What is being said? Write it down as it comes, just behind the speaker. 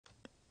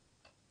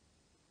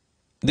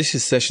This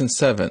is session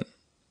 7,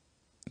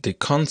 the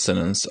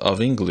consonants of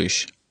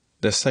English,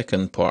 the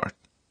second part.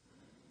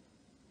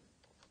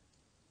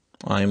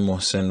 I'm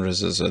Mohsen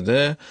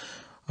Rezazadeh.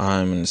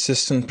 I'm an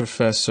assistant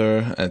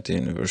professor at the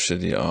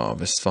University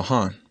of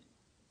Isfahan.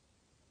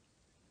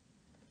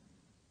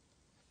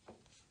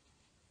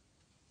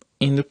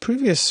 In the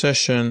previous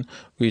session,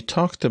 we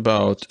talked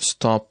about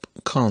stop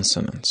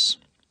consonants.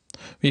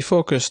 We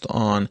focused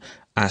on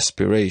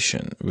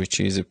aspiration, which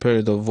is a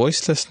period of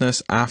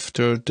voicelessness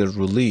after the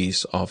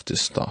release of the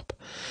stop.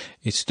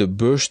 It's the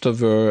burst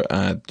of air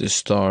at the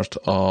start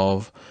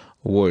of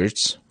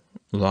words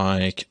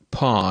like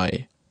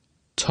pie,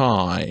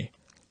 tie,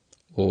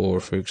 or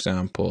for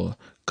example,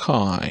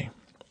 kai.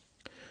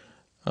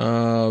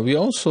 We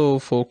also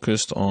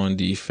focused on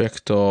the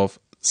effect of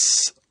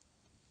s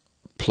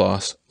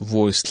plus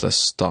voiceless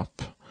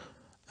stop,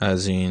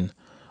 as in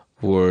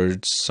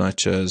words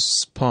such as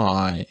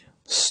spy,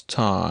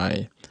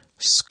 sty,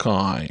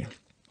 sky.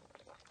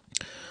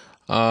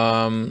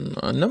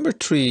 Number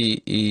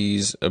 3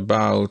 is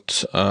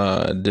about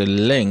the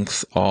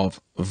length of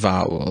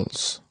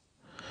vowels.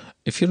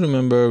 If you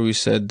remember, we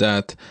said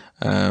that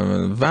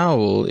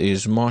vowel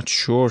is much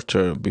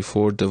shorter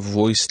before the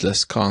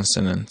voiceless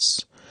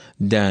consonants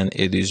than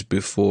it is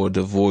before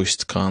the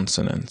voiced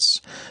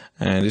consonants.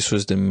 And this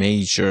was the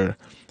major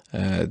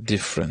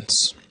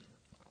difference.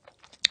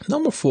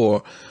 Number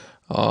 4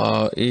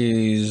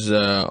 is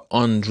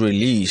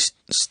unreleased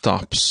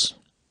stops.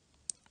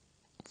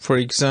 For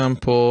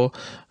example,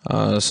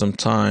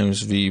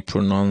 sometimes we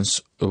pronounce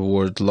a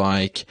word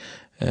like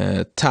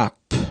tap,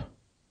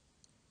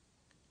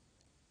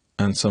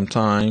 and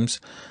sometimes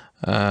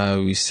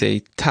we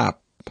say tap.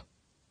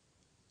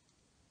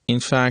 In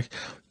fact,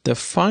 the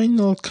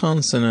final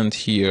consonant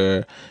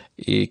here,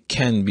 it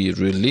can be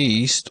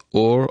released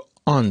or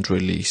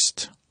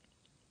unreleased.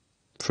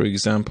 For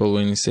example,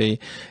 when you say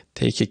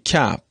take a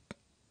cap,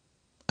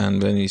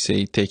 and when we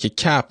say take a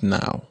cap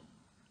now,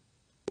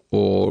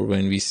 or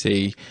when we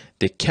say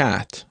the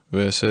cat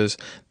versus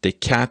the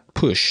cat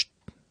pushed,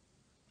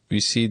 we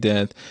see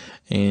that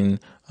in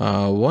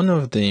one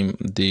of them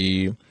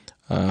the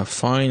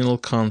final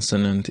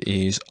consonant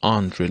is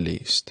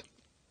unreleased.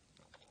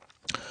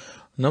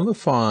 Number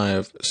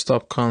 5,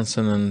 stop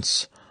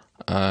consonants,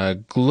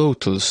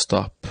 glottal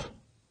stop.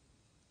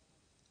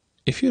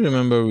 If you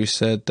remember, we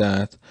said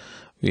that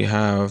we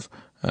have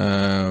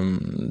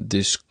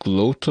this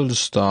glottal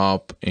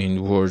stop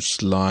in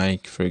words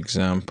like, for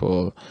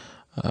example,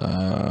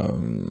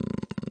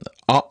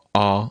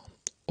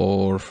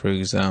 or for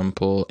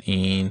example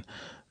in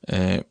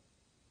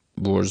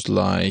words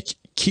like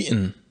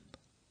kitten,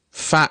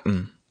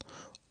 fatten,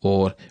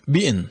 or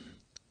bitten.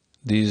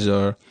 These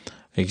are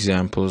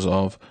examples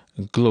of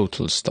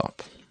glottal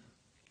stop.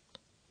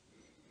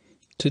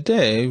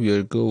 Today we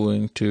are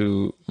going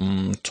to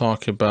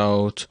talk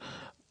about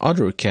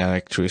other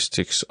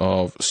characteristics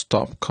of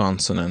stop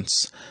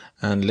consonants,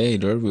 and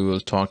later we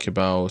will talk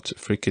about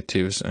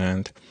fricatives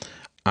and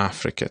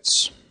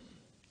affricates.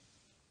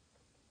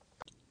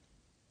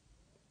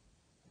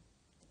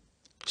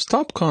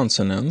 Stop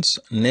consonants,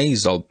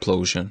 nasal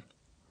plosion.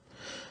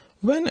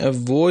 When a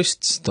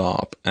voiced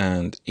stop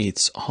and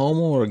its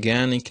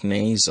homoorganic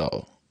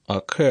nasal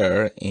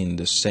occur in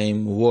the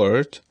same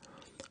word,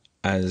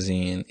 as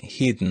in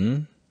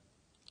hidden,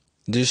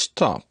 the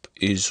stop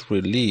is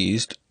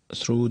released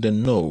through the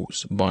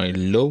nose by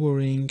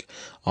lowering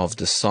of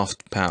the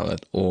soft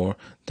palate or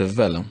the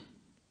velum.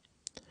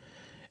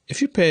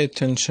 If you pay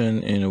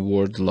attention in a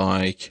word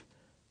like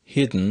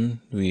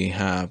hidden, we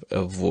have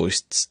a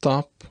voiced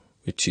stop,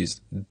 which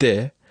is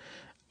de,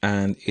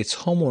 and its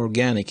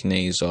homoorganic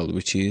nasal,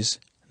 which is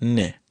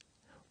ne.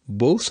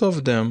 Both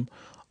of them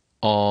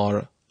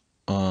are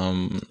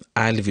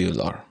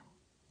alveolar,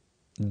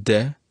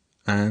 de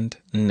and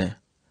ne.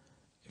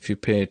 If you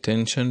pay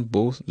attention,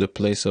 both the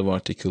place of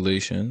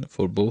articulation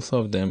for both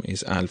of them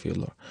is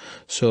alveolar.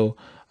 So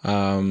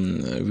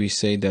we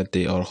say that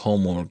they are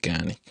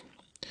homoorganic.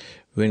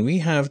 When we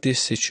have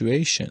this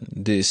situation,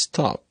 the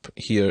stop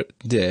here,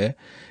 de,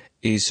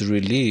 is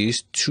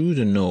released through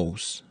the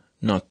nose,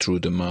 not through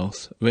the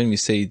mouth. When we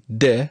say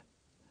de,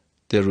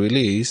 the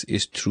release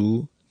is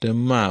through the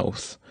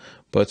mouth.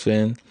 But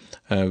when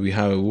we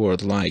have a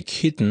word like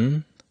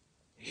hidden,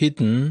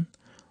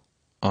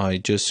 I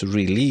just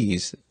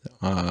release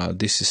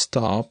this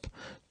stop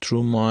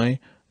through my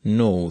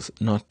nose,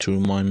 not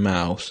through my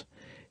mouth.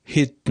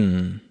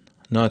 Hidden,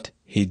 not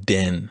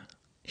hidden.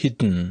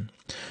 Hidden.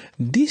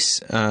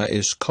 This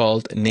is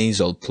called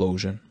nasal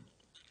plosion.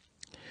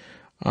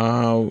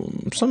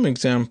 Some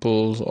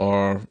examples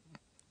are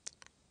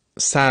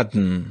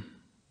sadden,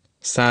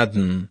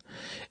 sadden.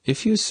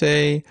 If you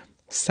say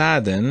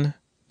sadden,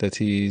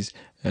 that is,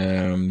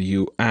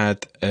 you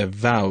add a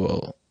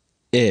vowel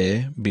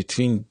e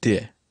between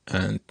de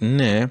and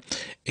ne,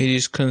 it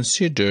is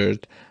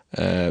considered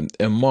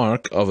a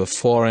mark of a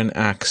foreign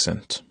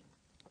accent.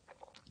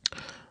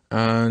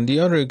 And the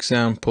other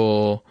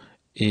example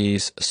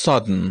is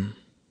sudden,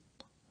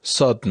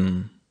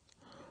 sudden,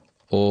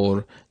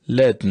 or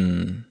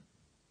leaden,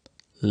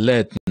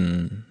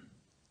 leaden.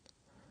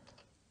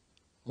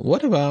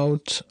 What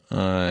about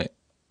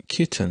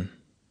kitten?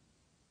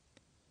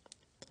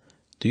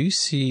 Do you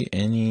see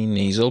any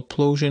nasal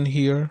plosion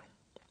here?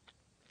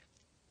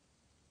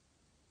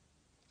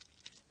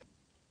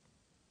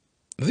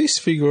 This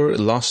figure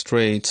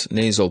illustrates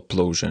nasal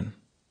plosion.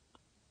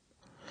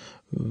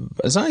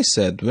 As I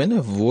said, when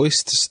a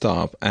voiced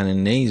stop and a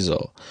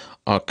nasal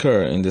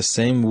occur in the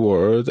same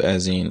word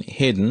as in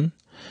hidden,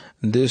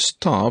 the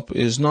stop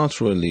is not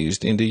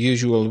released in the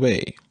usual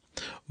way.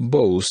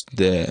 Both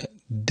the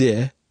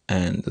d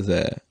and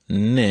the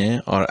ne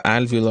are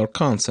alveolar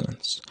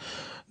consonants.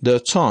 The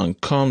tongue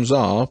comes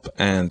up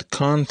and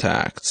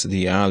contacts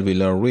the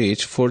alveolar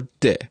ridge for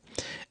d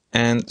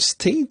and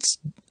stays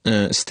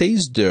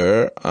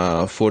there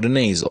for the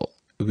nasal,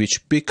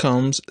 which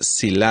becomes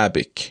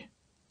syllabic.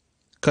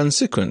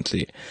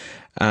 Consequently,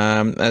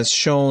 as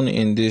shown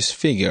in this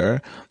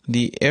figure,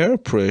 the air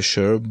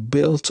pressure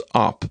built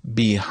up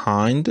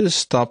behind the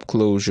stop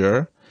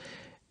closure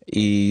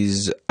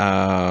is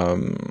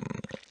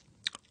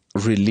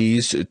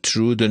released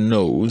through the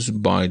nose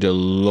by the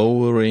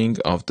lowering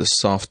of the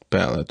soft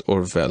palate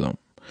or velum.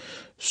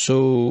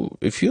 So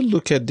if you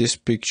look at this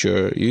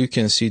picture, you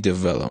can see the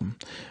velum.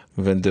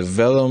 When the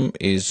velum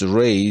is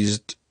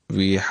raised,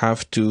 we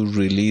have to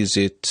release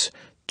it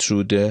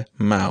through the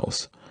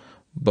mouth.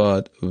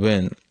 But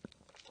when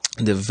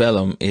the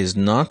velum is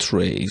not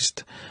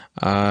raised,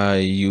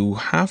 you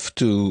have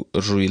to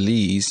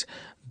release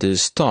the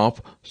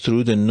stop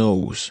through the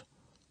nose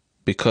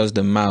because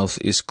the mouth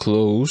is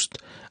closed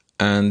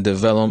and the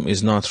velum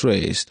is not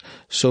raised.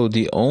 So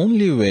the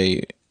only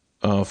way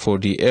for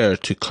the air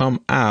to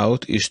come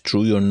out is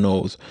through your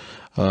nose.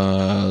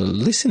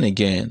 Listen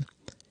again.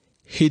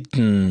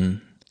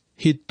 Hidden,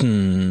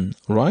 hidden.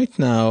 Right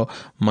now,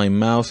 my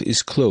mouth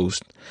is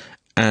closed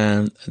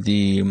and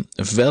the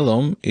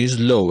velum is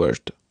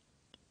lowered.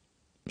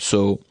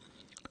 So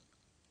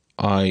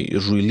I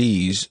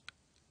release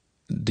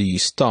the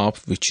stop,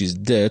 which is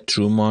there,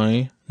 through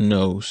my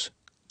nose.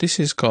 This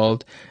is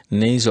called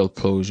nasal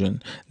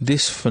plosion.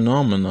 This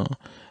phenomena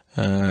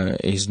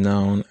is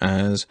known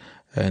as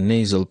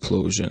nasal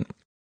plosion.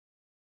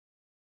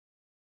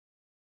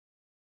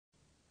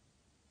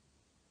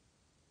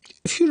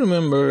 If you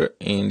remember,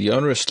 in the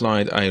other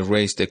slide, I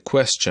raised a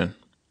question.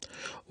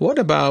 What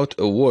about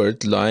a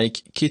word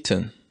like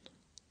kitten?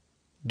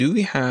 Do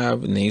we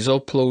have nasal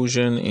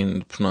plosion in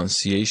the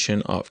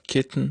pronunciation of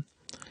kitten?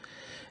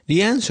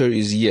 The answer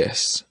is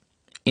yes.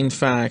 In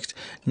fact,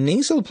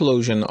 nasal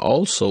plosion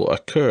also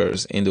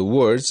occurs in the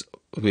words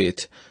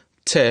with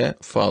t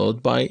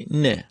followed by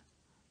ne.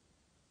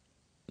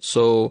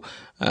 So,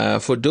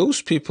 for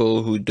those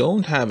people who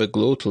don't have a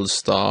glottal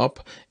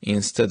stop,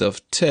 instead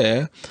of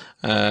t,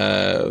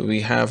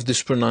 we have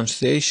this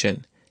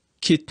pronunciation,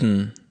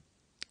 kitten,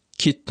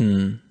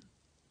 kitten.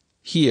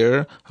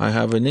 Here, I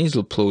have a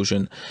nasal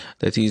plosion,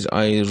 that is,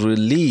 I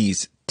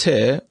release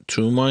t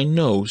through my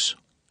nose,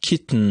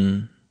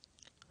 kitten.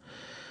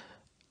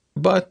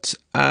 But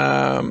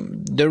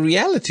the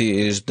reality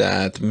is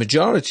that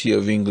majority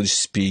of English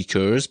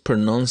speakers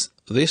pronounce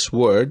this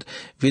word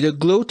with a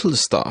glottal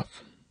stop.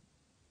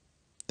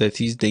 That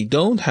is, they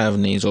don't have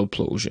nasal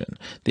plosion.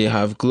 They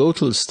have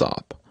glottal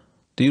stop.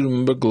 Do you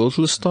remember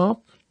glottal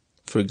stop?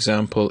 For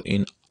example,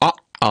 in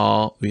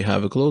we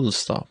have a glottal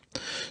stop.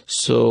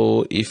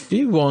 So if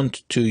we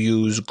want to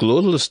use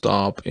glottal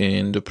stop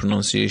in the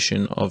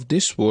pronunciation of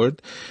this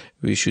word,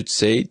 we should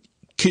say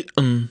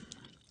kitten,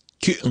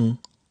 kitten.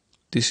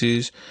 This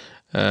is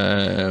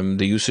the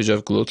usage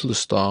of glottal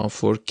stop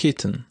for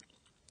kitten,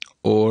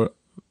 or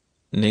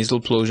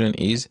nasal plosion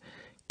is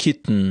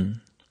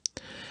kitten.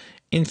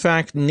 In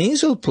fact,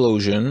 nasal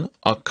plosion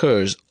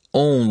occurs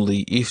only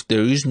if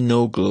there is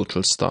no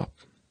glottal stop.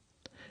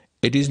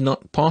 It is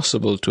not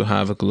possible to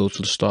have a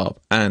glottal stop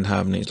and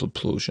have nasal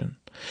plosion,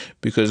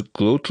 because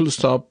glottal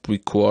stop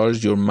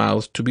requires your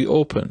mouth to be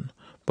open,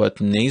 but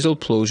nasal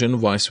plosion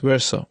vice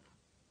versa.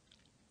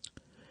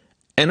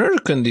 Another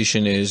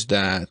condition is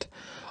that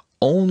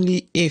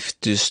only if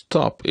the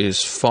stop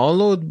is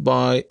followed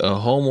by a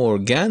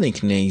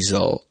homoorganic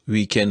nasal,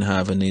 we can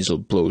have a nasal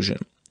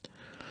plosion.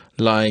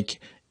 Like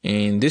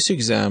in this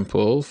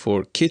example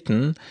for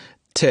kitten,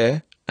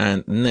 te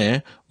and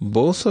ne,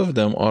 both of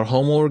them are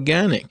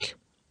homoorganic.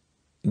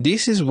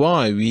 This is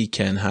why we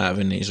can have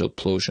a nasal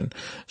plosion.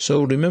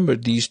 So remember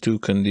these two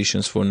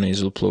conditions for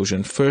nasal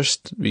plosion.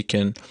 First, we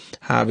can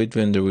have it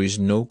when there is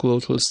no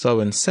glottal stop,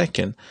 and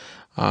second,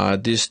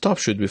 this stop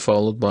should be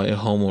followed by a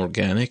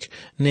homoorganic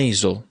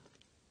nasal.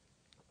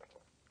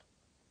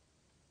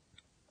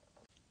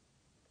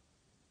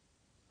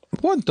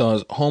 What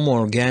does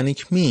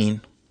homoorganic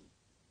mean?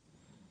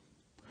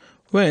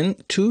 When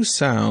two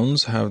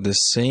sounds have the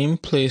same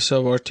place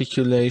of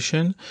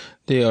articulation,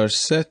 they are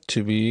said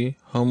to be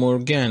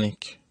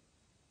homoorganic.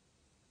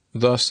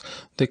 Thus,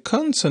 the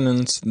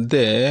consonants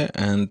de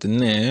and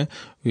ne,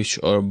 which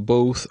are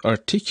both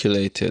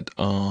articulated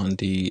on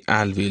the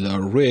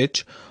alveolar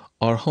ridge,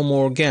 are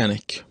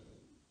homoorganic.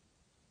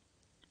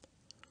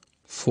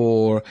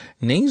 For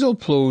nasal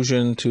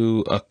plosion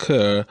to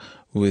occur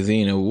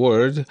within a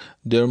word,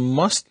 there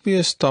must be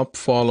a stop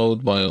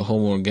followed by a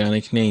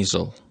homoorganic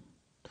nasal.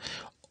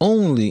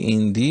 Only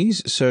in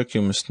these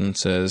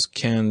circumstances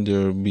can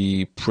there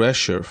be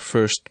pressure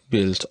first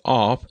built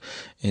up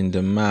in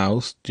the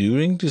mouth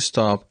during the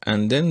stop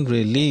and then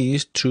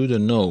released through the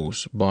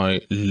nose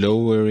by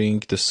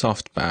lowering the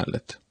soft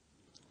palate.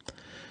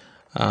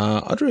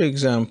 Other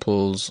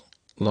examples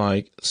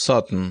like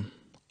sudden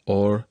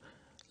or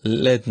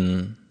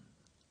leaden.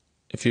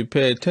 If you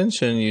pay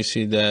attention, you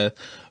see that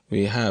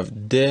we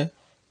have de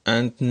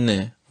and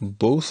ne.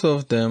 Both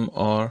of them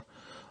are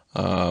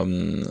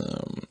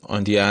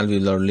on the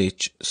alveolar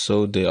ridge,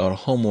 so they are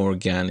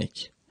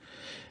homoorganic.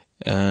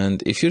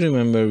 And if you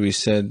remember, we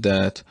said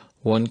that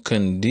one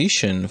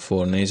condition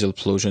for nasal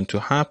plosion to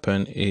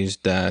happen is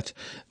that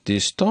the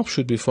stop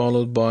should be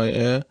followed by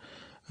a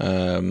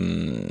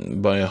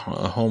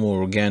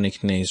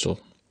homoorganic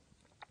nasal.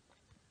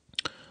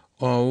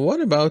 What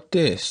about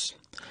this?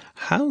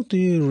 How do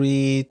you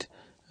read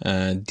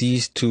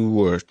these two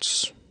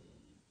words?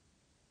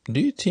 Do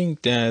you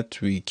think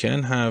that we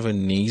can have a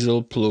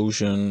nasal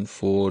plosion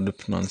for the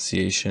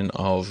pronunciation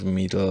of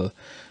middle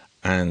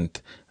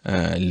and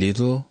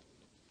little?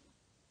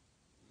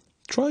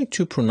 Try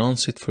to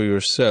pronounce it for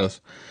yourself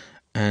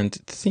and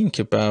think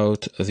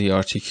about the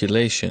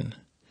articulation.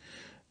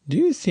 Do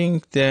you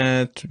think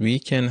that we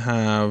can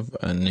have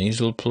a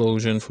nasal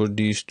plosion for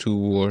these two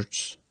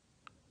words?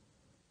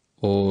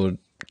 Or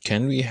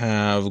can we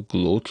have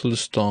glottal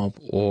stop,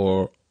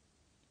 or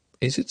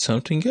is it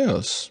something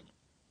else?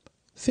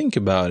 Think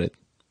about it.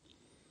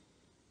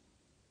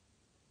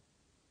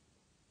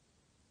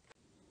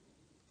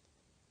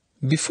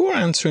 Before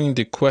answering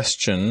the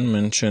question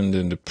mentioned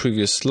in the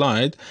previous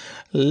slide,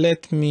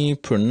 let me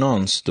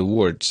pronounce the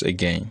words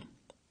again.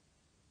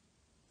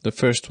 The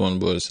first one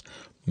was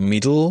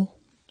middle,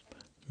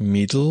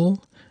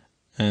 middle,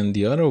 and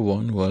the other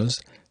one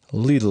was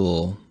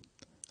little,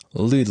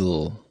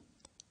 little.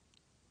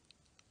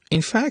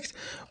 In fact,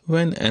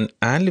 when an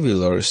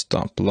alveolar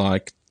stop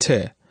like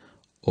t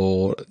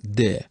or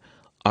de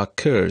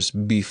occurs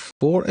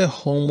before a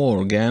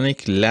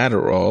homoorganic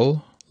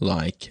lateral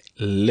like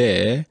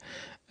le,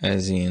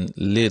 as in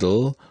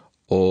little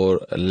or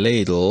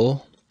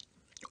ladle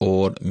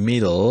or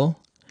middle,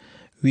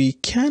 we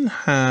can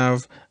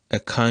have a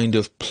kind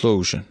of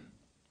plosion.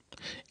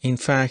 In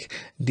fact,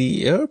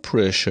 the air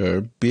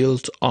pressure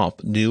built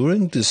up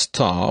during the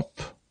stop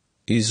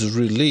is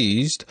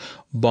released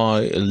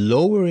by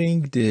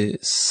lowering the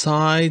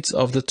sides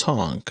of the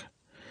tongue.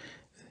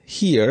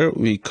 Here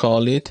we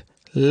call it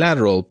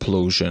lateral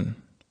plosion.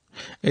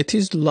 It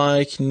is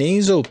like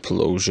nasal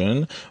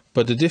plosion,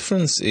 but the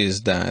difference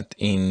is that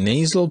in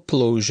nasal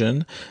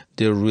plosion,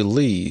 the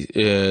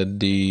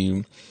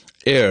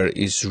air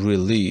is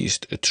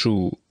released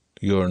through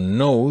your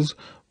nose,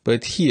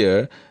 but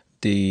here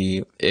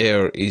the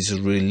air is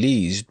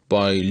released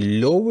by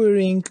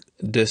lowering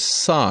the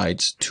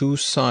two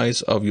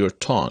sides of your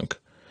tongue,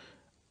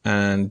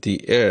 and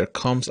the air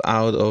comes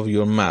out of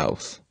your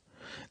mouth.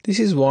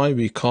 This is why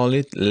we call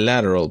it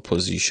lateral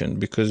position,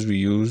 because we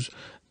use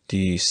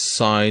the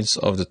sides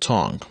of the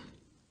tongue.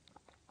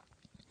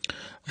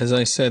 As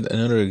I said,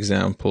 another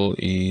example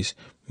is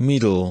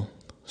middle.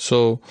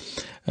 So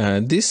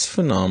this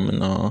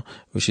phenomena,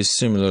 which is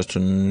similar to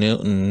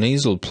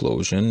nasal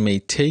plosion, may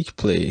take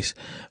place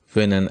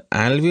when an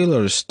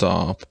alveolar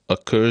stop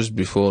occurs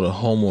before a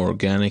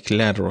homoorganic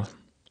lateral.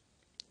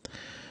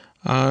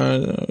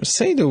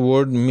 Say the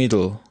word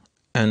middle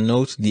and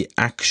note the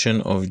action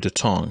of the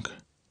tongue.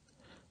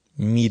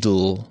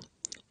 Middle,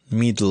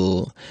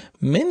 middle.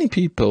 Many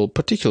people,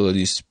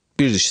 particularly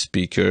British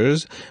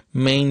speakers,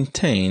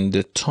 maintain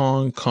the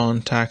tongue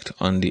contact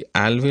on the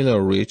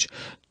alveolar ridge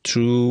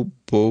through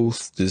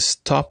both the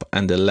stop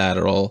and the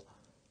lateral.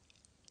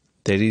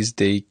 That is,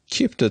 they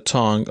keep the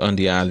tongue on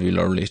the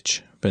alveolar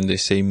ridge when they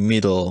say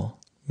middle,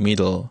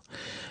 middle,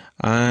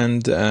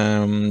 and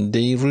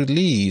they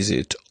release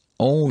it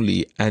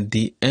only at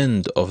the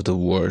end of the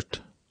word.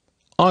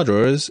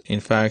 Others, in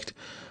fact,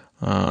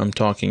 I'm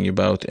talking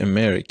about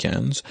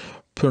Americans,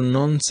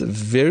 pronounce a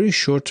very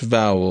short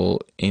vowel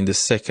in the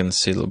second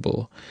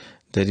syllable.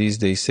 That is,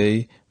 they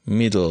say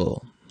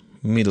middle,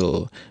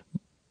 middle.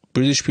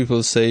 British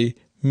people say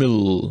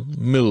mill,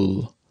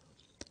 mill.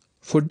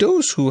 For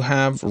those who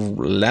have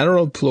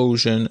lateral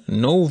plosion,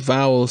 no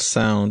vowel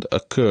sound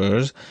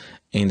occurs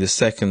in the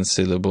second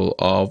syllable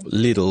of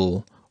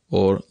little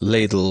or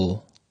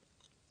ladle.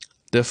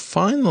 The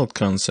final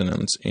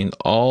consonants in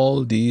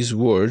all these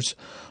words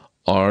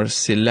are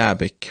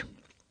syllabic.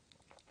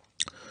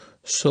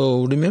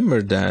 So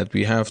remember that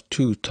we have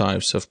two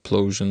types of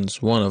plosions.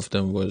 One of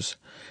them was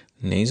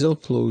nasal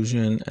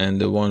plosion,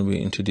 and the one we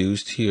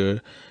introduced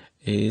here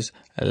is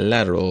a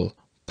lateral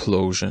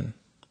plosion.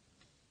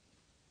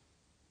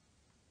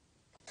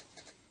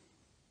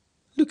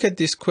 Look at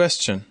this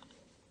question.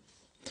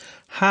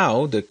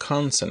 How the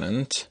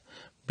consonant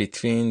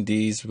between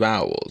these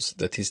vowels,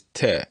 that is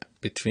te,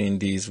 between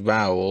these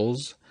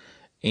vowels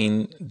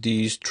in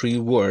these three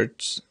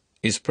words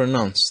is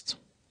pronounced.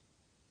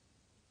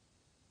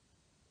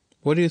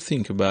 What do you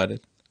think about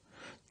it?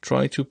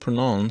 Try to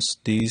pronounce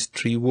these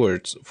three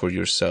words for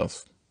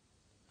yourself.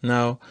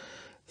 Now,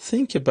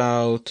 think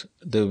about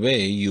the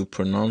way you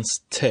pronounce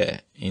T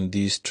in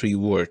these three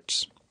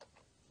words.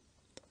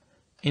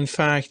 In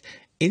fact,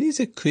 it is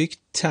a quick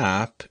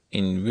tap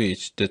in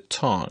which the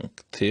tongue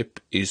tip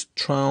is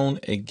thrown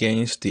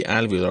against the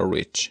alveolar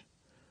ridge.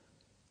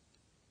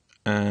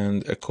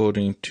 And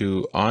according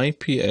to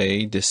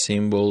IPA, the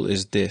symbol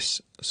is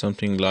this,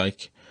 something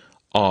like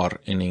R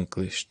in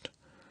English.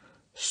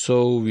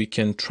 So we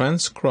can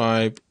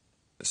transcribe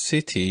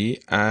city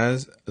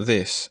as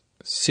this,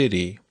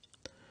 city.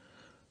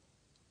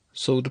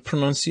 So the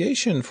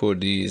pronunciation for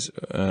these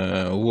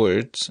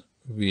words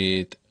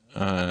with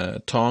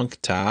tongue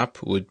tap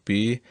would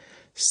be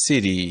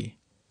city,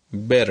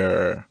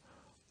 better,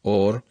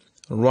 or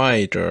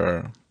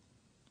rider.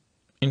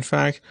 In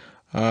fact,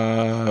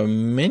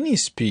 many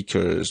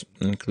speakers,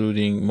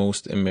 including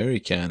most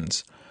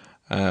Americans,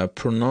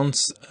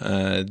 pronounce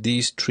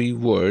these three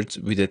words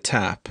with a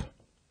tap.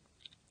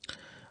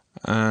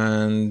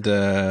 And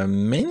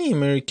many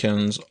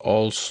Americans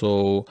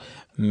also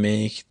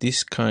make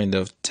this kind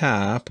of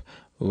tap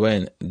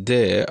when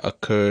D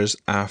occurs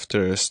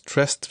after a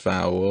stressed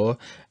vowel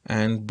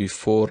and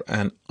before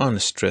an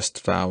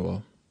unstressed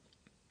vowel.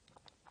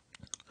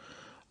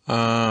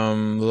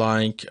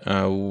 Like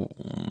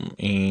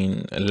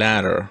in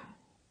ladder.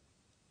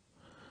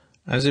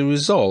 As a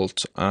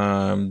result,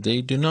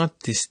 they do not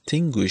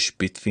distinguish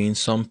between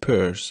some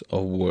pairs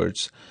of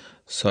words,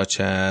 such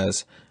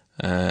as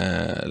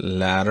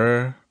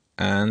ladder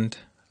and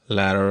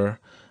ladder,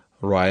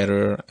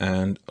 rider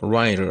and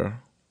rider.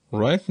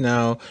 Right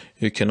now,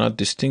 you cannot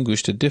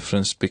distinguish the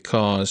difference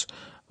because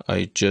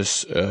I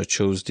just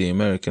chose the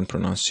American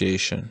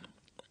pronunciation.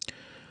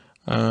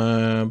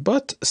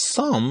 But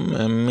some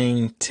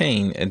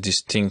maintain a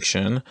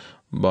distinction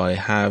by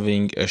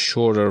having a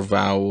shorter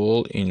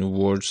vowel in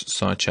words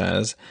such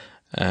as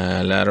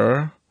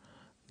ladder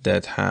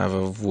that have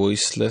a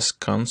voiceless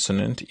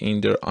consonant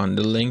in their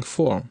underlying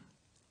form.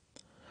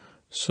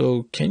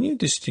 So can you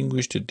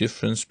distinguish the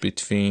difference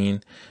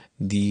between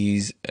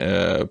these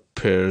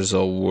pairs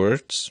of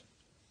words?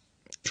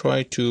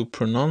 Try to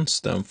pronounce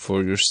them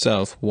for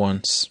yourself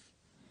once.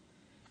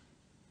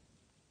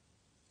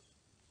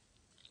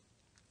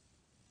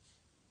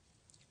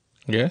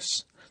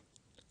 Yes?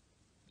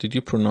 Did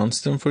you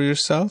pronounce them for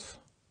yourself?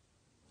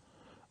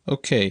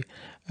 Okay.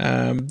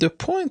 The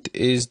point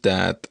is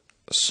that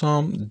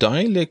some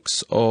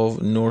dialects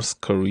of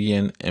North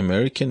Korean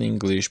American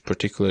English,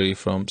 particularly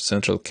from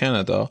Central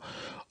Canada,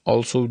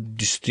 also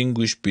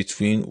distinguish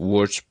between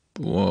word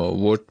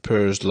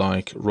pairs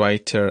like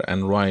writer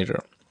and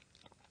rider.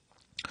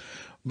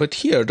 But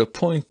here the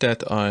point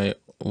that I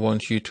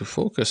want you to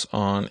focus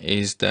on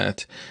is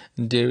that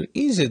there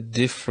is a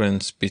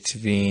difference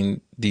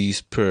between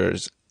these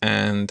pairs,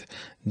 and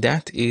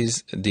that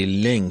is the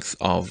length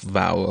of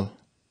vowel.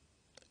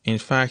 In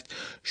fact,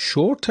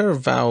 shorter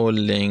vowel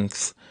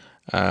length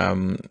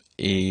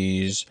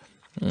is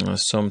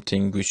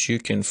something which you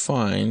can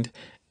find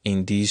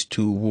in these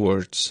two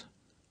words,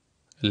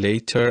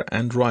 later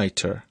and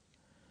writer.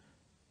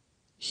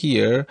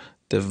 Here,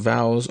 the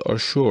vowels are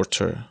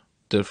shorter.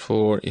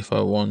 Therefore, if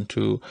I want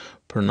to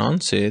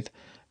pronounce it,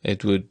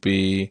 it would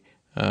be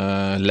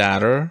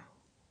ladder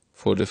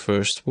for the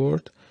first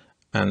word,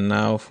 and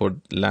now for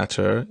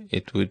latter,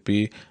 it would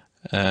be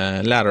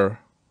ladder,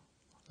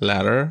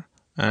 ladder,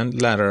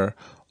 and ladder,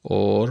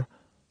 or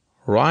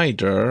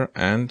rider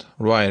and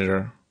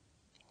rider,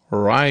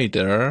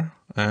 rider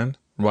and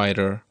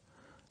rider,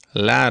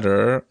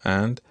 ladder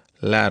and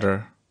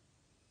ladder.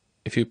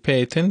 If you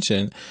pay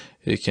attention,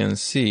 you can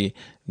see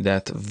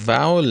that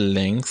vowel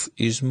length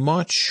is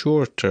much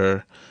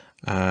shorter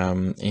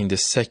in the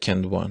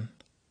second one.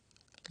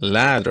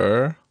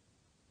 Ladder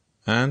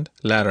and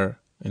ladder.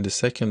 In the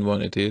second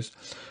one, it is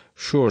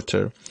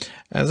shorter.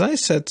 As I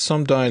said,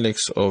 some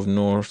dialects of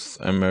North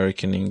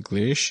American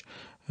English,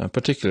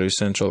 particularly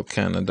Central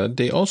Canada,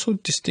 they also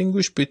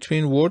distinguish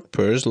between word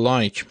pairs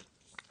like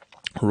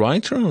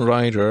writer and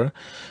rider,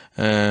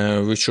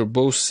 which are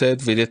both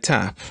said with a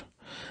tap.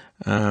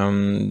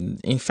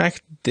 In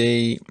fact,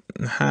 they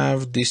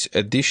have this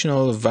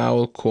additional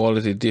vowel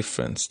quality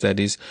difference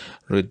that is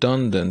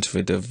redundant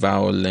with the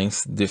vowel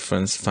length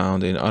difference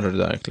found in other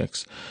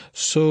dialects.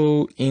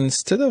 So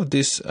instead of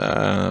this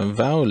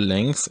vowel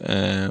length,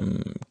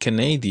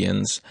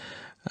 Canadians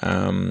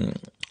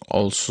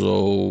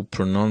also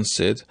pronounce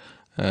it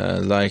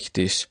like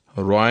this: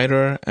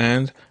 rider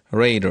and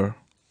raider.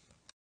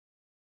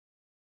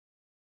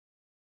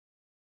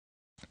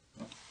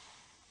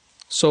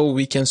 So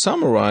we can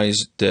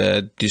summarize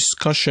the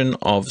discussion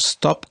of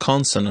stop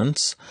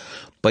consonants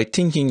by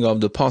thinking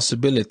of the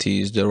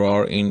possibilities there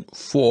are in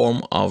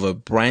form of a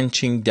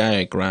branching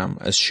diagram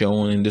as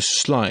shown in this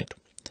slide.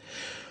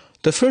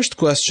 The first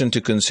question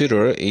to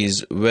consider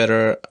is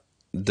whether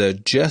the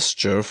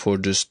gesture for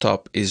the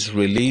stop is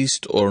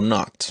released or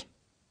not,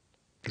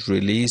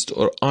 released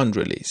or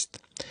unreleased.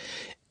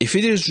 If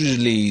it is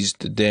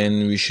released,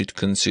 then we should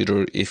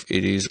consider if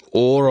it is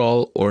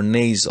oral or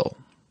nasal.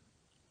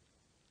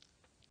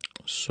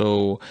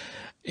 So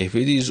if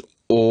it is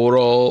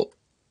oral,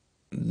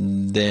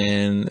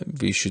 then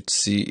we should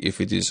see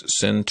if it is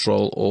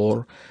central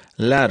or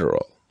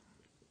lateral.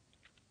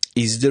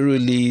 Is the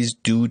release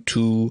due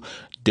to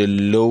the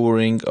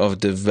lowering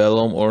of the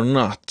velum or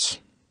not?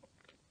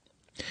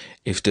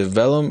 If the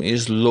velum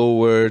is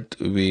lowered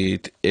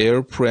with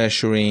air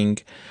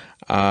pressuring,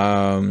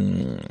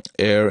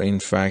 air in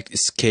fact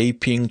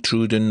escaping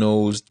through the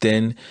nose,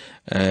 then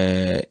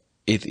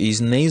it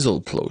is nasal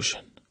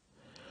closure.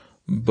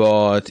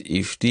 But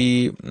if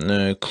the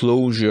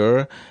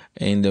closure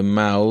in the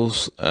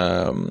mouth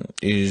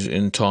is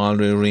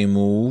entirely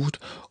removed,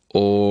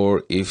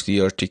 or if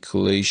the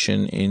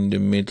articulation in the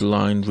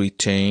midline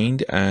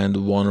retained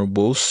and one or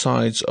both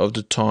sides of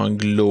the tongue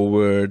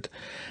lowered,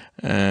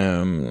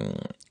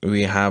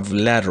 we have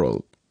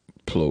lateral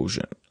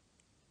closure.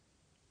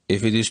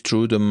 If it is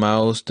through the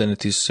mouth, then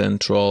it is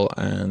central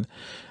and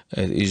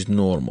it is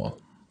normal.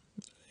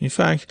 In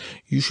fact,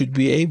 you should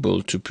be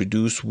able to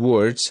produce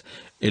words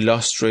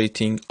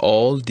illustrating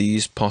all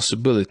these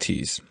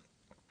possibilities.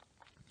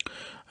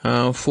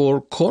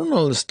 For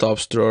coronal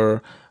stops,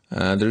 there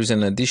is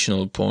an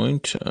additional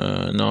point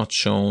not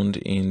shown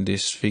in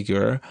this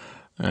figure.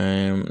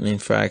 In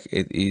fact,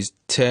 it is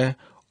t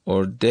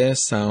or d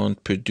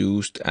sound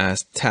produced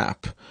as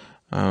tap.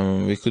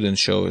 We couldn't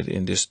show it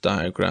in this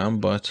diagram,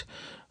 but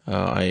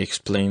I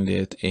explained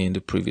it in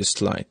the previous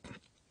slide.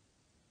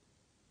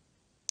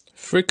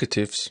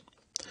 Fricatives.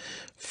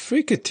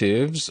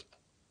 Fricatives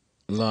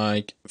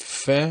like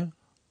f,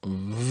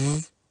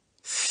 v,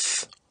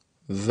 th,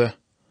 the,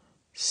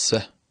 s,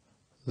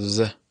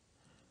 z,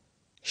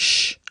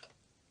 sh,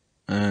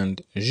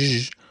 and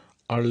j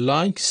are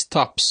like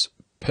stops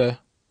p,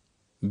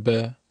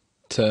 b,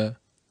 t,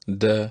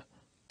 d,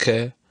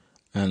 k,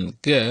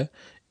 and g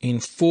in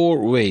 4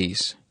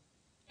 ways.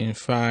 In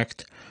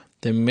fact,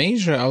 the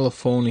major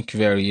allophonic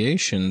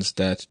variations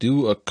that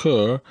do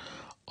occur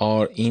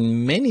are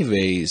in many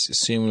ways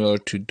similar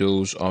to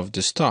those of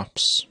the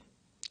stops.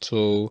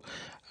 So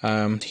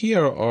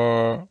here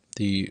are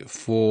the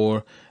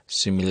 4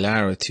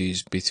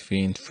 similarities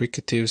between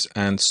fricatives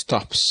and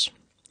stops.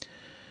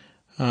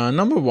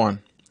 Number 1,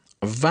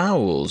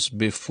 vowels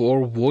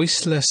before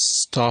voiceless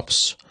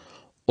stops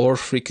or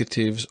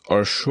fricatives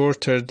are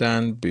shorter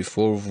than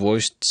before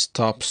voiced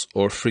stops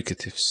or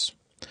fricatives.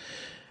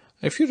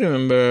 If you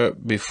remember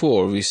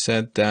before, we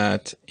said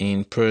that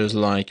in pairs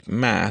like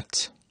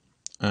mat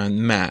and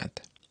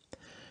mad,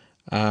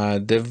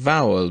 the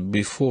vowel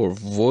before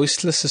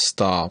voiceless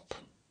stop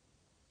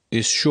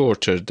is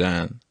shorter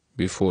than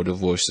before the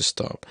voiced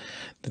stop.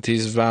 That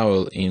is,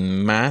 vowel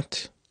in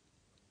mat,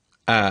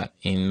 a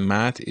in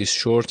mat is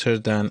shorter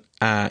than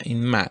a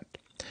in mat.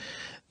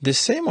 The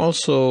same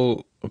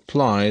also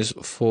applies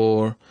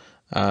for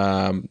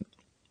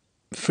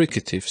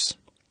fricatives.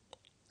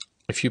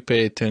 If you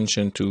pay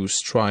attention to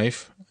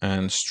strife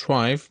and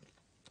strive,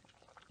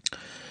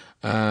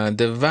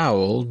 the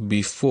vowel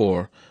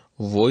before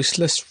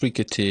voiceless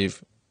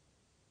fricative,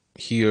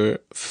 here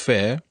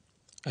fe,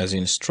 as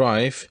in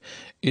strife,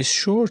 is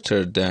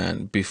shorter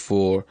than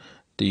before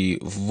the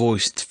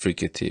voiced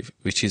fricative,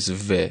 which is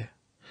ve.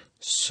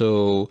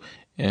 So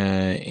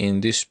in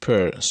this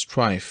pair,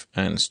 strife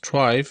and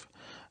strive,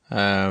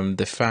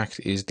 the fact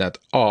is that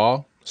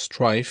a,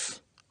 strife,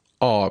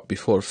 a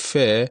before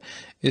fe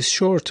is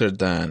shorter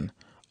than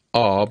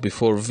a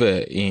before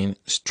v in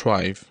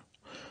strive.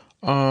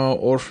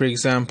 Or for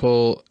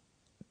example,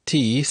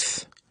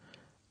 teeth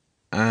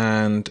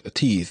and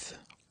teeth,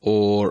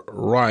 or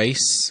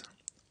rice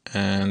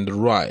and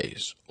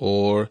rise,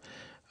 or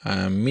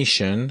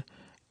mission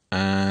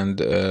and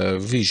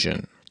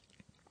vision.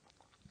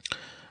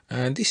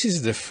 And this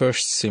is the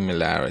first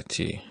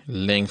similarity,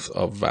 length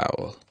of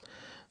vowel.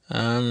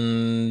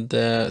 And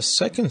the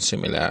second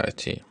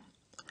similarity,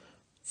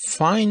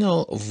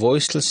 final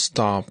voiceless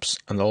stops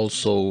and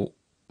also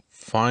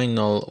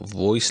final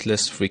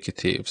voiceless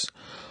fricatives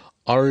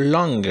are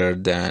longer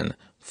than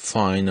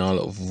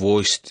final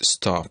voiced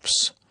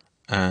stops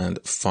and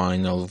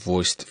final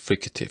voiced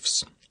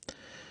fricatives.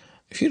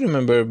 If you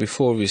remember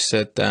before, we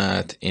said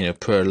that in a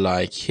pair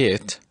like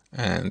hit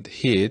and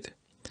hid,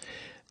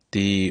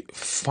 the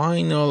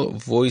final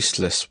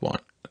voiceless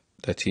one,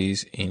 that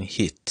is in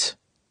hit,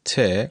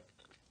 te,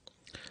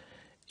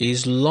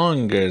 is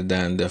longer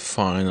than the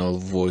final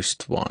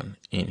voiced one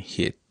in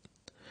hit.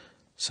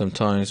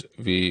 Sometimes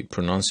we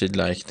pronounce it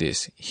like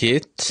this,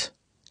 hit.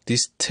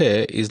 This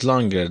te is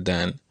longer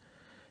than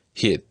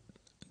hit,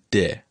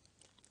 de.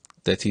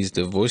 That is,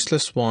 the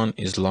voiceless one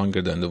is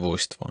longer than the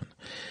voiced one.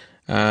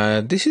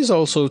 This is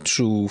also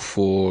true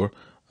for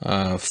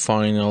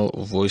final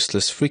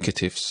voiceless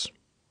fricatives.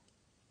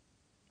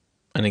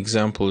 An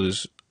example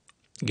is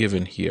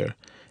given here,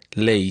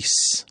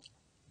 lace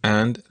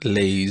and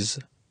lays.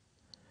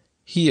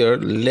 Here,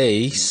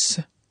 lace,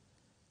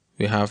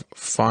 we have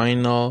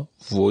final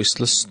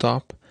voiceless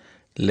stop,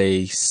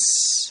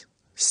 lace,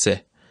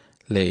 se,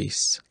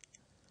 lace.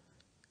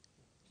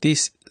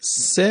 This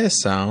se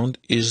sound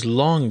is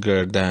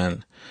longer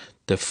than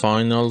the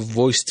final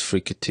voiced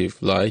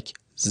fricative like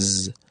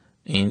z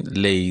in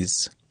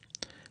lace.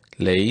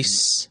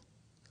 Lace,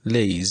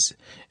 lace.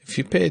 If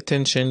you pay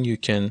attention, you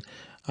can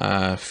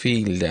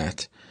feel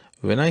that.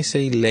 When I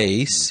say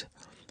lace,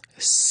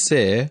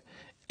 se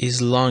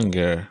is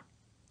longer.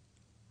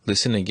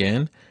 Listen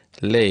again.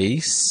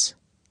 Lace,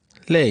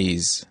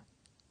 lace.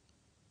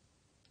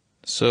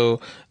 So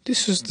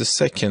this is the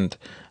second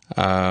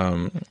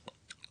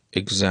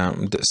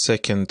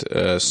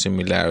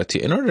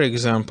similarity. Another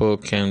example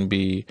can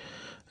be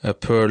a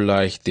pair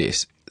like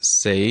this: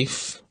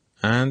 safe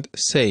and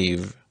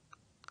save.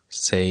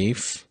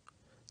 Safe,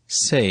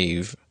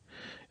 save.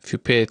 If you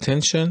pay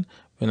attention,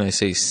 when I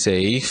say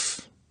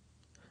safe,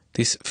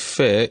 this f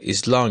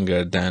is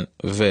longer than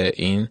v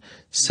in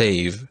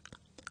save.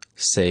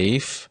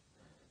 Safe,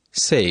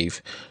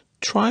 save.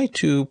 Try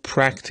to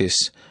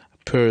practice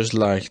pairs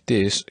like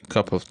this a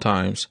couple of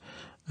times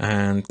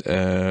and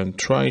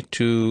try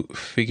to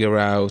figure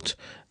out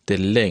the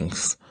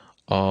length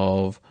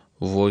of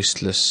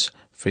voiceless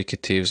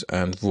fricatives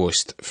and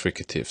voiced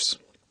fricatives.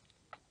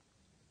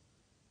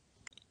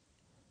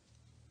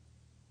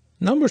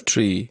 Number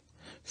 3,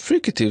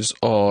 fricatives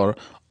are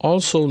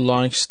also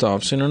like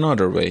stops in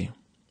another way.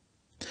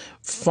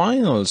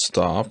 Final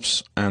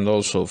stops and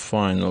also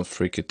final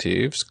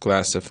fricatives,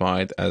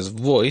 classified as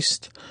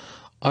voiced,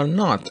 are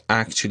not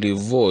actually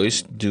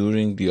voiced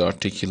during the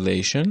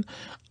articulation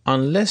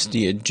unless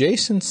the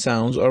adjacent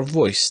sounds are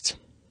voiced.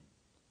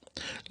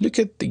 Look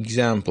at the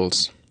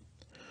examples.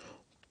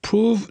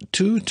 Prove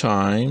 2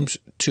 times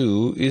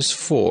 2 is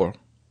 4,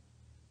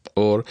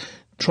 or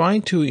try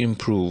to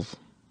improve,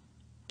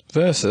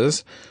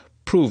 versus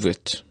prove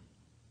it.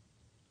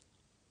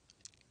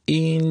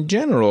 In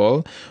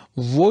general,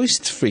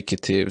 voiced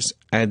fricatives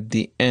at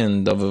the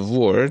end of a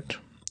word,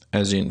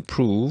 as in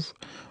prove,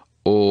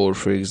 or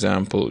for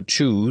example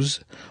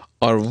choose,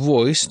 are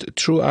voiced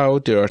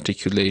throughout their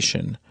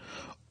articulation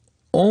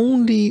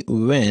only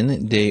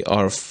when they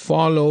are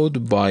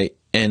followed by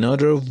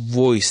another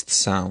voiced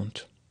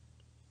sound.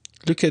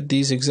 Look at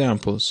these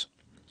examples.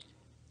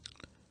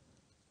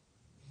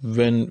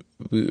 When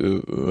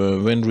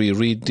we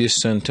read this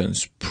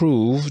sentence,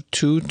 prove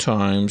 2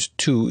 times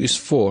 2 is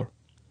 4.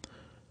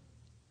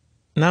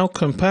 Now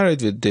compare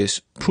it with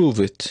this,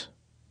 prove it.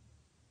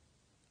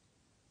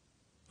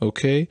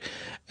 Okay,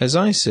 as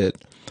I said,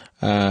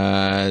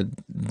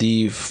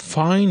 the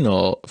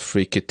final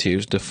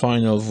fricatives, the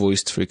final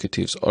voiced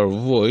fricatives, are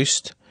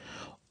voiced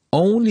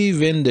only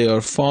when they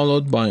are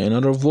followed by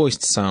another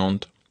voiced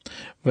sound.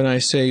 When I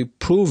say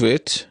prove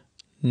it,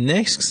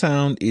 next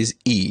sound is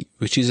E,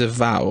 which is a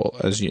vowel,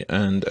 as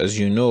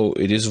you know,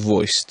 it is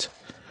voiced.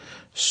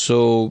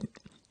 So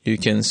you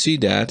can see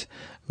that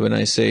when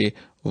I say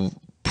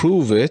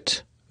prove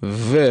it,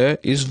 V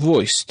is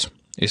voiced,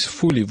 is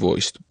fully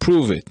voiced.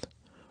 Prove it,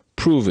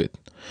 prove it.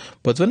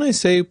 But when I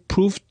say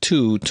prove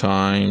 2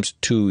 times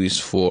 2 is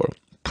 4,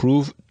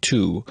 prove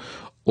 2,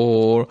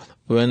 or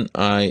when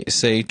I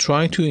say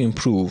try to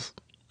improve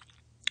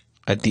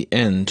at the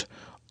end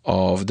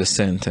of the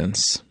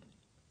sentence,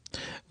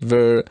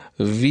 where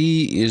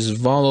V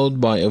is followed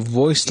by a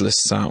voiceless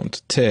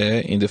sound, T,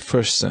 in the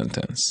first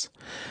sentence,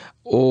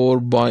 or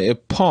by a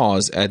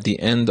pause at the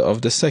end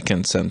of the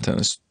second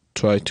sentence,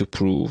 try to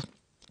prove.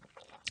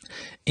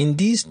 In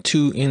these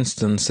 2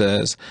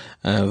 instances,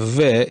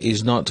 V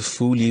is not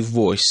fully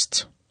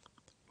voiced,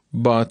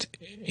 but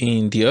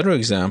in the other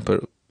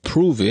example,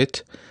 prove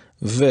it,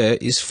 V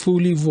is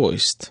fully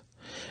voiced.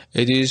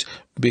 It is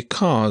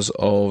because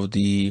of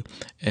the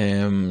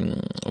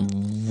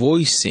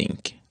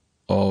voicing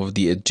of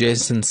the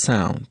adjacent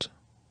sound,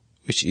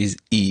 which is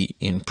E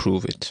in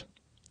prove it.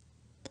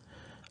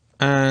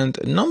 And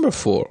number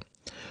 4,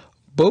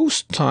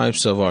 both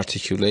types of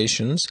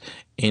articulations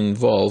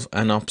involve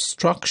an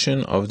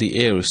obstruction of the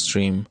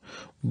airstream.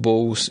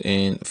 Both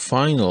in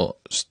final,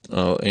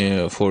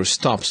 for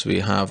stops we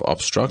have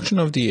obstruction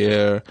of the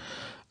air,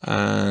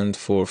 and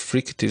for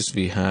fricatives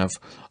we have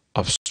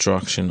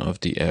obstruction of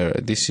the air.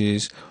 This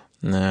is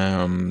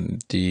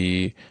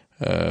the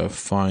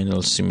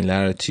final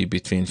similarity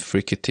between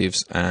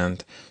fricatives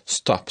and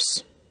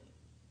stops.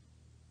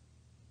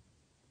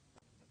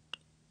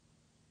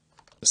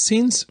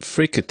 Since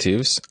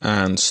fricatives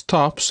and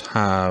stops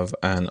have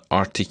an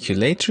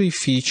articulatory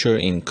feature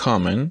in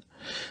common,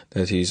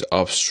 that is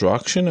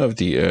obstruction of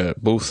the air,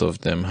 both of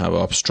them have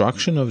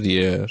obstruction of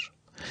the air,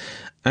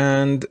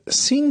 and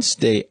since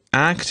they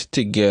act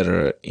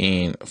together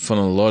in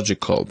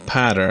phonological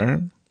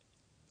pattern,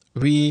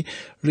 we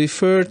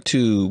refer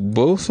to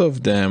both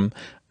of them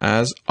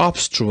as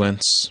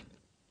obstruents.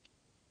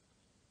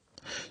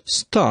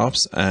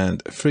 Stops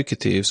and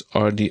fricatives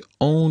are the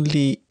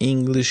only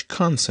English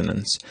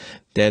consonants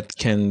that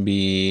can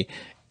be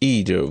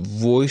either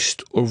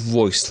voiced or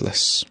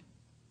voiceless.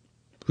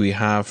 We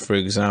have, for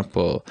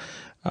example,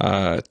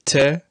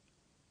 T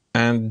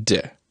and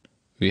D.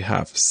 We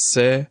have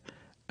se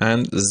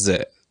and z.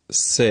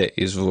 Se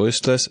is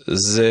voiceless,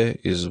 z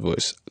is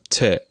voiced.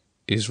 T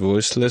is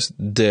voiceless,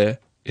 D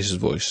is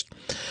voiced.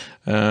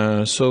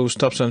 So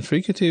stops and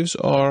fricatives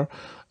are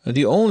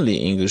the only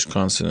English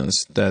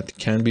consonants that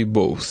can be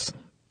both.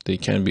 They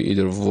can be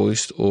either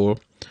voiced or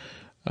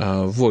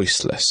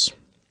voiceless.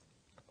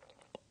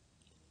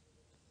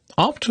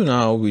 Up to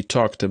now, we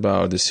talked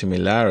about the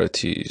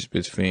similarities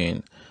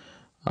between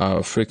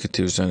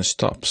fricatives and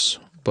stops.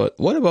 But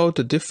what about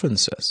the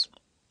differences?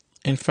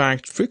 In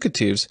fact,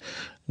 fricatives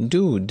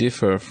do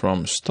differ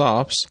from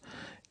stops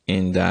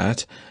in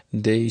that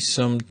they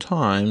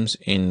sometimes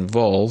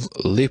involve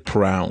lip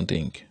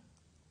rounding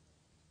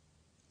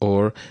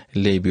or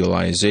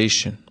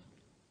labialization.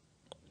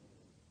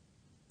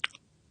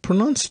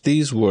 Pronounce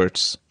these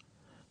words: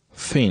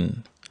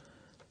 thin,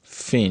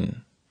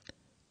 fin,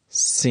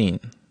 sin,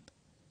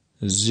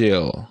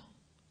 zill,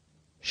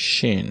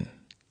 shin,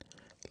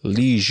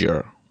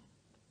 leisure.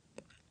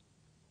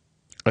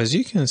 As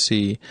you can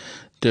see,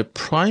 the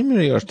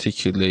primary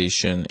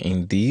articulation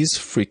in these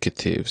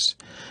fricatives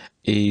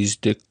is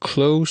the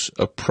close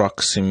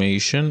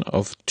approximation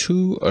of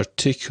two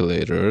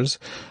articulators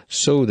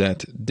so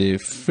that the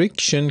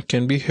friction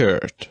can be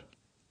heard.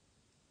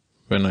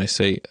 When I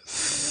say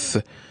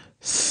th,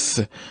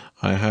 th,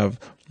 I have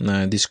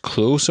this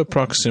close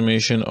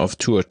approximation of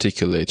two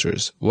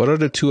articulators. What are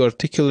the two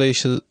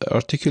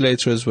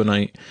articulators when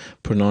I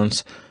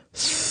pronounce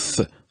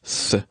th,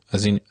 th,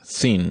 as in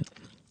thin?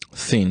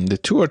 Thin. The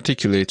two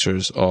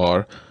articulators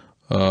are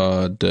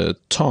the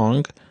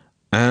tongue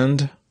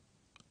and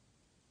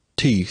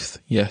teeth.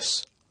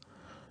 Yes.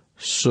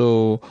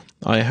 So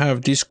I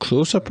have this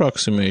close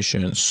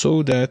approximation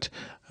so that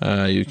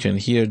you can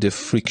hear the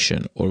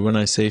friction. Or when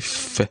I say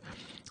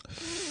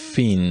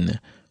fin,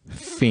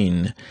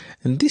 fin,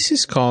 and this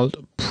is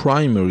called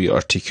primary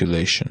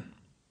articulation.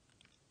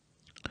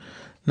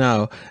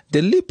 Now,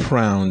 the lip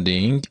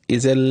rounding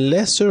is a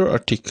lesser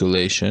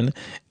articulation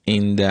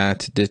in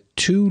that the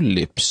two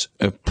lips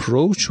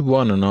approach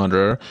one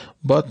another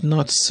but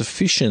not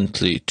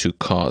sufficiently to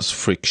cause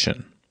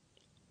friction.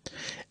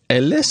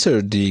 A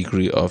lesser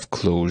degree of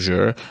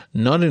closure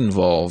not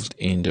involved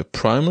in the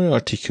primary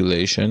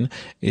articulation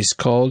is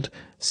called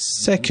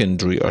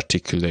secondary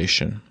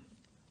articulation.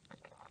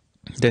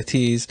 That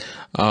is,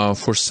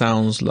 for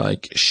sounds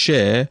like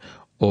she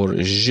or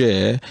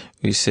je,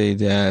 we say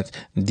that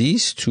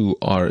these two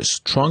are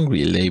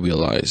strongly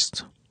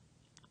labialized.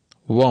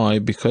 Why?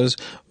 Because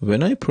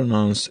when I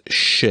pronounce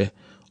she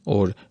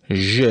or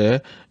je,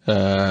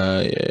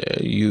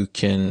 you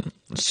can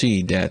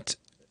see that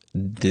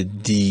the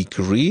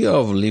degree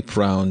of lip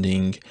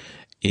rounding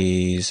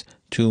is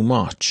too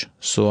much.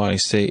 So I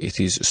say it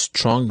is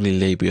strongly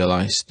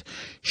labialized.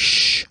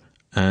 Sh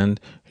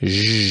and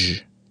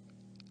zh.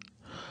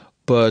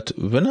 But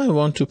when I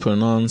want to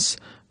pronounce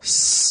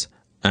s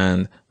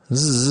and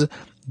z,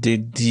 the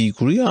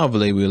degree of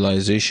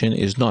labialization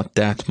is not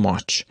that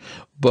much,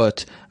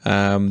 but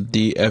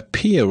the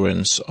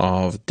appearance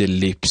of the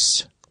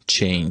lips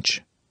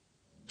change.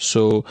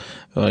 So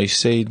I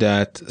say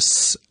that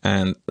s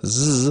and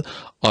z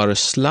are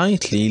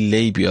slightly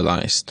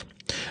labialized,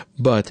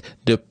 but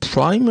the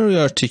primary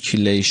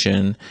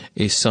articulation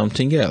is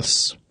something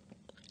else.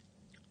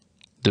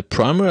 The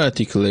primary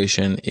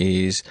articulation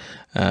is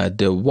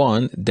the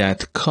one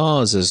that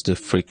causes the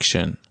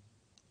friction.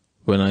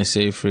 When I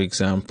say, for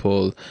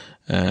example,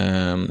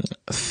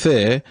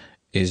 the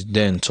is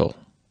dental,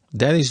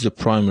 that is the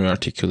primary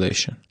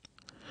articulation.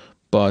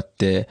 But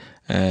the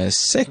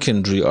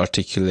secondary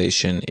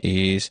articulation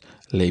is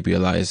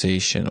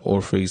labialization.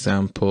 Or, for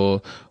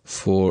example,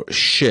 for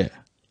she,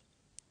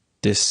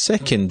 the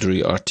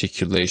secondary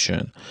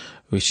articulation,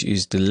 which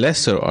is the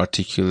lesser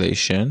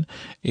articulation,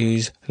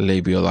 is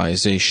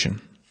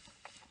labialization.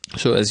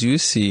 So as you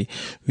see,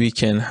 we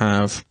can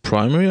have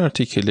primary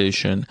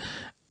articulation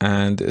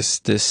and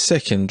the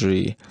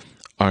secondary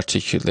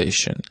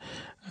articulation.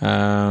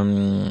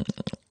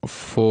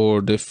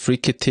 For the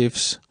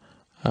fricatives,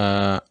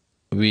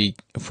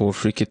 for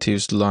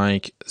fricatives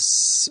like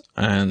s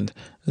and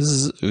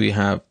z, we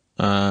have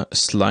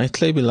slight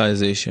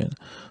labialization.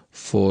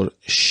 For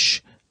sh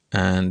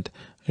and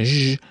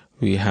zh,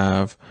 we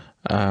have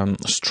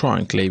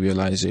strong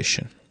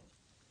labialization.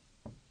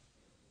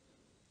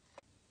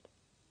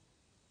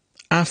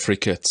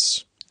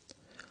 Affricates.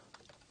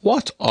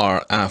 What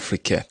are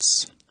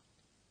affricates?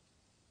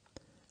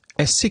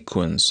 A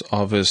sequence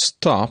of a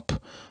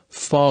stop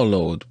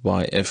followed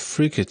by a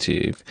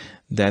fricative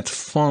that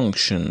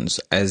functions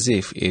as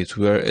if it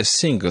were a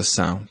single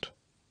sound,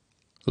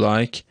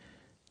 like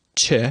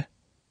ch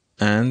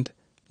and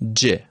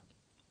j.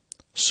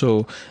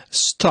 So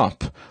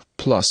stop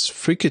plus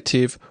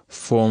fricative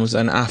forms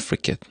an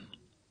affricate.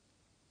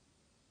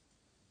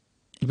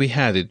 We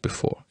had it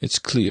before, it's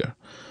clear.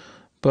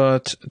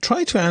 But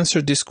try to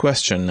answer this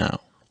question now.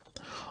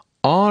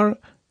 Are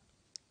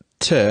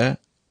t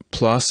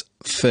plus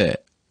th,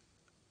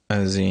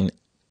 as in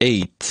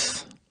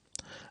eighth,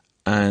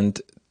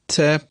 and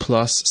t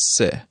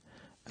plus s,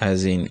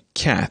 as in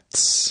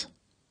cats,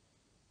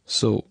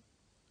 so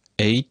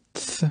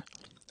eighth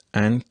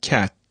and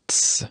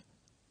cats,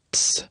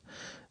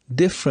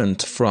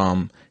 different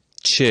from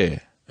ch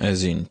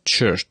as in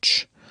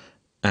church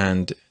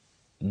and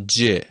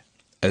j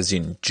as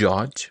in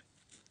judge?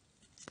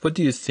 What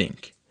do you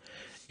think?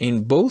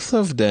 In both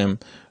of them,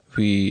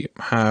 we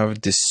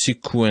have the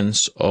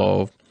sequence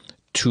of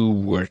two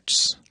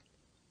words,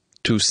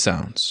 two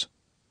sounds.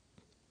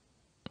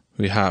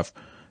 We have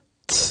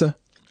ts,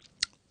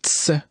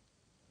 ts,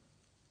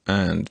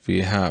 and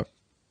we have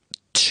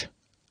ch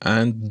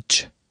and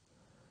j.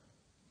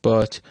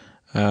 But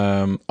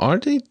are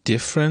they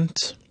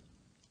different?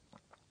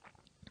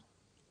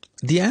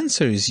 The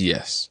answer is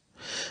yes.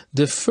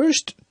 The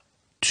first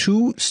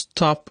two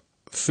stop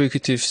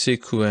fricative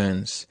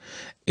sequence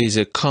is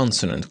a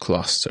consonant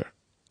cluster.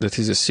 That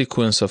is a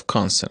sequence of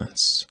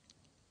consonants.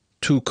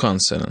 Two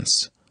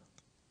consonants,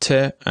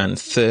 t and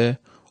th,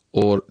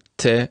 or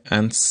t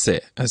and se,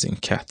 as in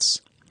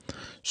cats.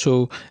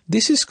 So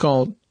this is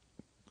called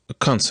a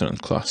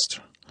consonant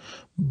cluster.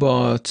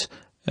 But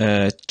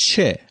ch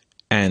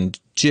and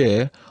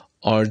j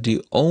are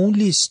the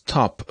only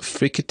stop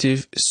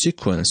fricative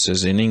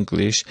sequences in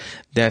English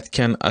that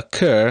can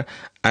occur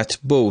at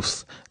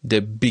both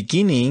the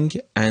beginning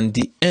and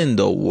the end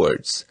of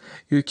words.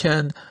 You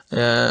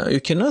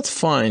cannot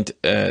find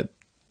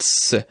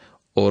ts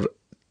or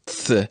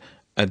th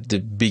at the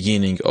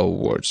beginning of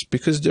words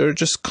because they're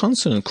just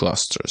consonant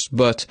clusters,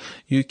 but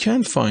you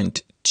can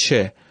find ch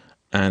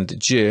and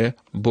j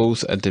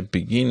both at the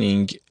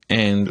beginning,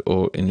 end,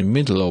 or in the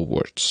middle of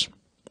words.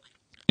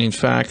 In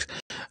fact,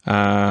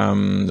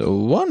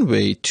 one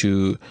way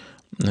to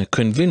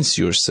convince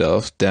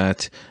yourself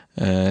that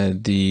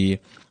the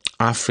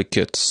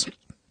affricates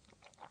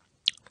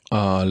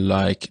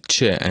like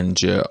ch and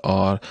j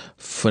are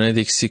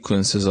phonetic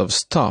sequences of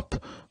stop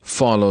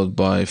followed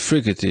by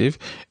fricative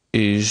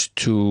is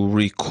to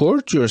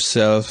record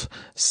yourself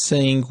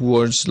saying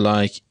words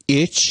like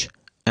itch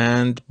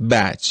and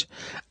badge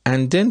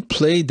and then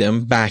play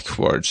them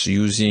backwards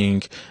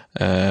using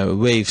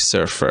Wave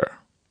Surfer.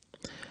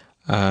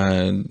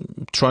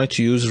 Try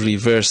to use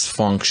reverse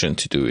function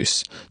to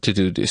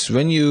do this.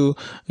 When you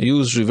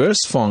use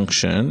reverse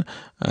function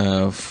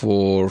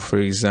for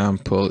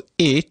example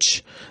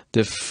itch,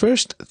 the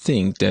first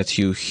thing that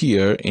you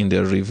hear in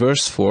the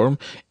reverse form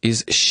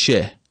is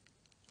she.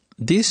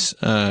 This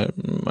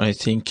I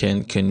think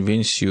can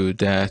convince you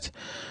that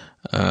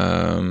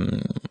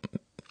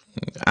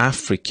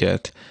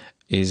affricate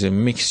is a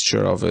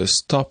mixture of a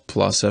stop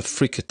plus a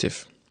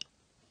fricative.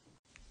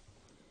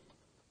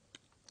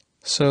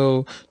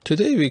 So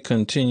today we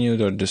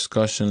continued our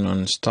discussion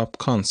on stop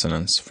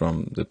consonants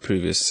from the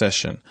previous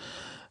session.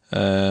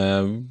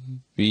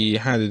 We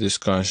had a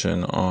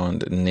discussion on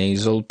the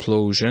nasal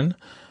plosion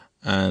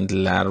and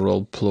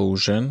lateral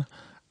plosion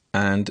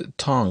and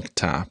tongue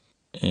tap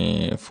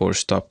for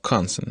stop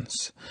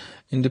consonants.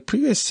 In the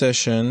previous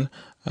session,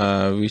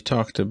 we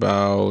talked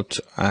about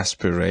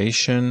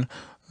aspiration,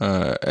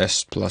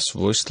 S plus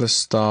voiceless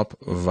stop,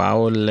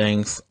 vowel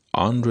length,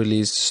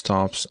 unreleased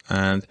stops,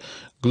 and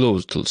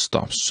glottal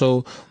stops.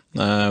 So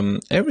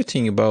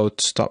everything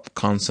about stop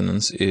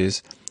consonants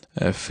is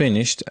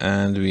finished,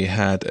 and we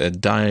had a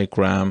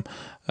diagram,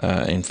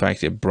 in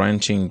fact a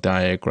branching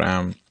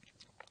diagram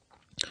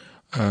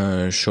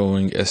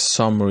showing a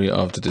summary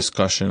of the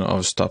discussion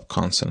of stop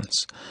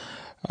consonants.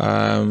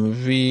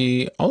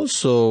 We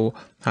also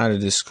had a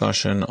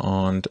discussion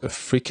on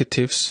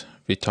fricatives.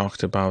 We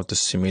talked about the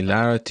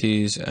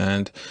similarities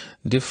and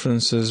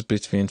differences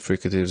between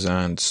fricatives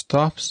and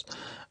stops.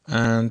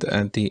 And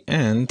at the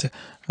end,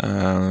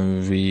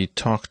 we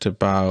talked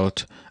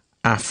about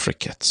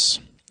affricates.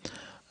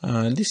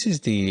 This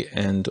is the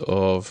end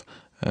of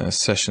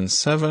session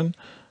 7.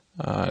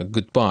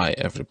 Goodbye,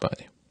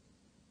 everybody.